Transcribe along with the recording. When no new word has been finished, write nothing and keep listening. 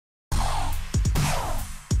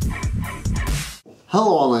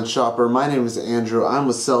Hello online shopper, my name is Andrew, I'm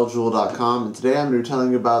with selljewel.com, and today I'm going to be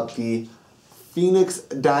telling you about the Phoenix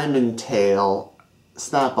Diamante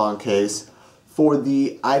Snap On case for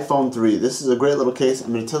the iPhone 3. This is a great little case.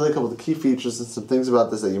 I'm going to tell you a couple of the key features and some things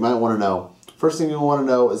about this that you might want to know. First thing you want to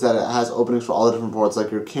know is that it has openings for all the different ports,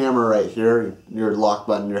 like your camera right here, your lock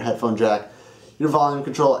button, your headphone jack, your volume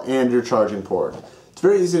control, and your charging port. It's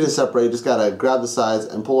very easy to separate. You just got to grab the sides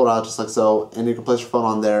and pull it out just like so, and you can place your phone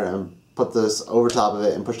on there and put this over top of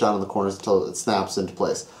it and push down on the corners until it snaps into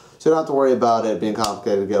place. So you don't have to worry about it being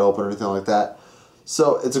complicated to get open or anything like that.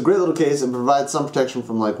 So it's a great little case and provides some protection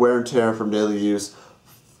from like wear and tear from daily use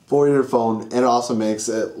for your phone, and it also makes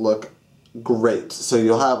it look great. So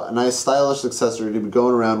you'll have a nice stylish accessory to be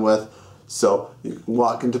going around with, so you can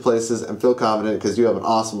walk into places and feel confident because you have an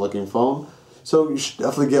awesome looking phone. So you should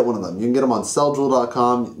definitely get one of them. You can get them on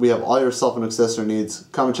selljewel.com. We have all your cell phone accessory needs.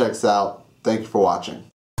 Come and check us out. Thank you for watching.